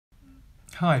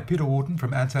Hi, Peter Wharton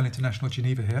from Antal International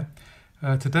Geneva here.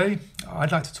 Today,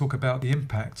 I'd like to talk about the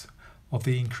impact of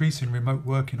the increase in remote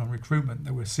working on recruitment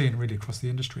that we're seeing really across the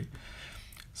industry.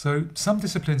 So some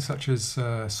disciplines such as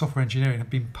software engineering have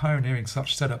been pioneering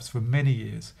such setups for many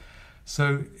years.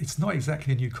 So it's not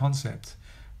exactly a new concept,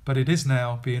 but it is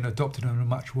now being adopted on a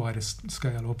much wider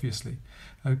scale, obviously.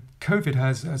 COVID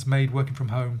has made working from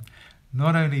home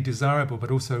not only desirable,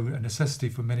 but also a necessity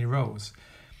for many roles.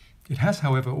 It has,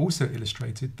 however, also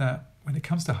illustrated that when it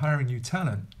comes to hiring new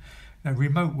talent,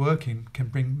 remote working can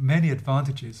bring many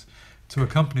advantages to a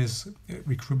company's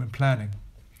recruitment planning.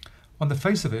 On the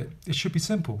face of it, it should be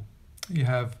simple. You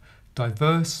have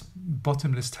diverse,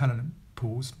 bottomless talent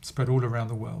pools spread all around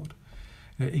the world,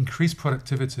 increased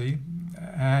productivity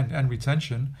and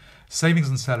retention, savings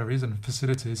on salaries and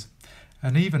facilities,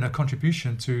 and even a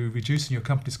contribution to reducing your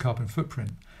company's carbon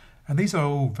footprint. And these are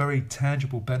all very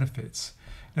tangible benefits.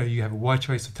 You have a wide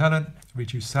choice of talent,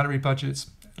 reduced salary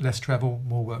budgets, less travel,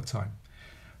 more work time.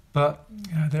 But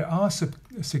there are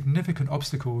significant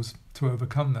obstacles to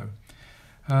overcome,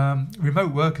 though.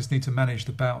 Remote workers need to manage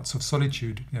the bouts of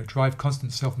solitude, drive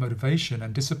constant self-motivation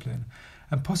and discipline,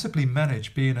 and possibly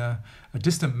manage being a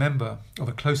distant member of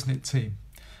a close-knit team.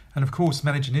 And of course,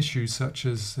 managing issues such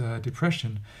as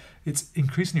depression, it's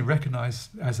increasingly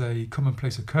recognized as a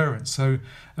commonplace occurrence. So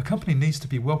a company needs to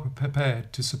be well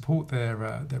prepared to support their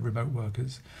remote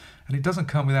workers. And it doesn't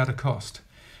come without a cost.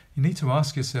 You need to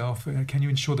ask yourself, can you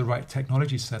ensure the right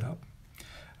technology setup,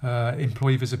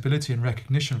 employee visibility and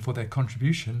recognition for their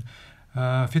contribution,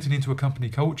 fitting into a company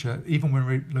culture, even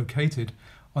when located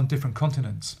on different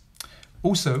continents.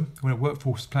 Also, when a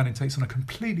workforce planning takes on a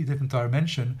completely different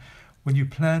dimension, when you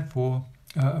plan for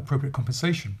appropriate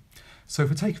compensation. So if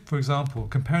we take, for example,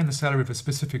 comparing the salary of a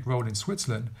specific role in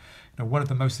Switzerland, one of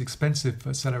the most expensive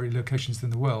salary locations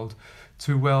in the world,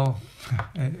 to, well,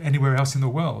 anywhere else in the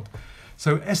world.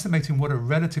 So estimating what a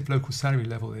relative local salary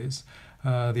level is,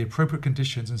 the appropriate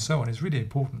conditions and so on is really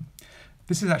important.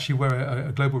 This is actually where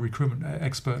a global recruitment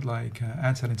expert like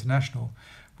Antal International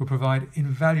will provide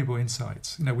invaluable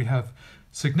insights. We have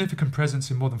significant presence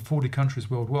in more than 40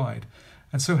 countries worldwide,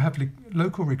 and so have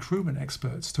local recruitment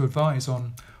experts to advise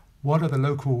on what are the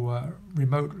local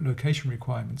remote location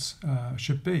requirements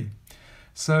should be.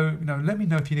 So let me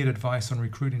know if you need advice on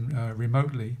recruiting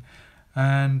remotely,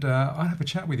 and I'll have a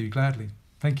chat with you gladly.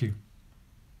 Thank you.